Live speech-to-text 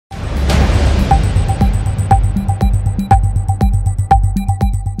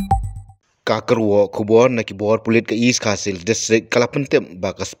ka Kyrwoh kubor na kibor Pulit ka East Castle District kalapentem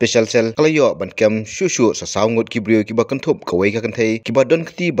ba ka special cell kalayo ban kem shushu sa Ngut kibrio kiba kanthop kawai ka Kynthei kiba don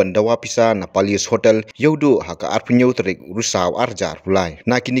kti ban Dawa Pisa na Palace Hotel yodu ha ka Hynñiewtrep rusaw arjar pulai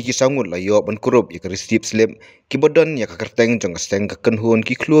na kini ki Ngut layo ban kurup ya ka receipt slip kiba don ya ka Kyrteng jong steng ka Kynthun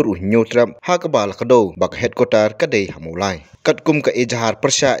ki Khlur Hynñiewtrep ha ka bal ka do ba ka headquarter ka dei hamulai katkum ka ejahar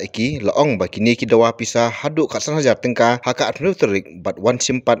persya eki laong ba kini ki Dawa Pisa hadu ka sanhajar tengka ha ka Hynñiewtrep bat wan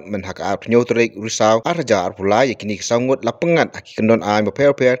simpat men ha ka Hynñiewtrep rusaw arja arpulai ya kini ki Ngut lapengat aki kendon ai ba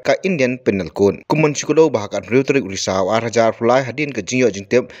per ka Indian Penal Code kuman sikulo ba ka Hynñiewtrep rusaw arja arpulai hadin ka jingyo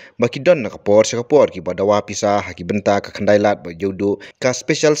jingtep ba ki don na kapor sa kapor ki ba Dawa Pisa ha ki benta ka khandailat ba yodu ka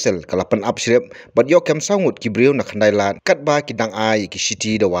special cell kalapan upsrep bat yo kem Ngut ki brio na khandailat kat ba ki dang ai ki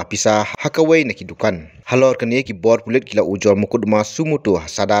city Dawa Pisa ha ka wei na ki dukan halor kani ki bor Pulit kila ujor mukudma sumutu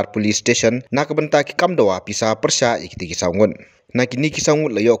sadar police station na ka benta ki kam Dawa Pisa persya ikiti ki Ngut na kini ki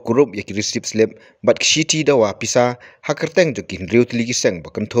Ngut layo kurup ya ki receipt slip bat ki city Dawa Pisa ha Kyrteng jo ki riu tili ki seng ba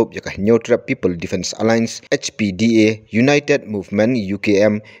kanthop ya ka Hynñiewtrep People Defence Alliance HPDA United Movement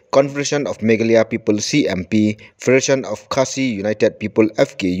UKM Confederation of Meghalaya People CMP Federation of Khasi United People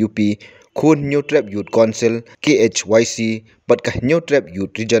FKUP Hynñiewtrep Youth Council KHYC bat ka Hynñiewtrep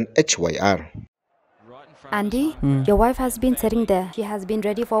Youth Region HYR. Andy, your wife has been sitting there. She has been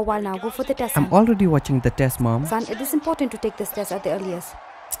ready for a while now. Go for the test. I'm already watching the test, Mom. Son, it is important to take this test at the earliest.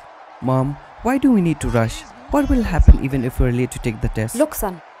 Mom, why do we need to rush? What will happen even if we're late to take the test? Look,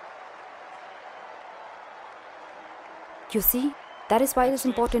 son. You see, that is why it is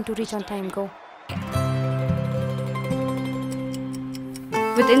important to reach on time. Go.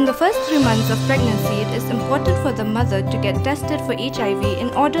 Within the first 3 months of pregnancy, it is important for the mother to get tested for HIV in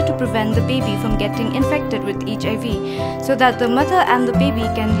order to prevent the baby from getting infected with HIV, so that the mother and the baby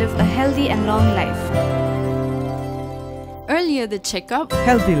can live a healthy and long life. Earlier the checkup.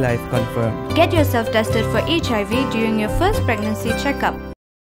 Healthy life confirmed. Get yourself tested for HIV during your first pregnancy checkup.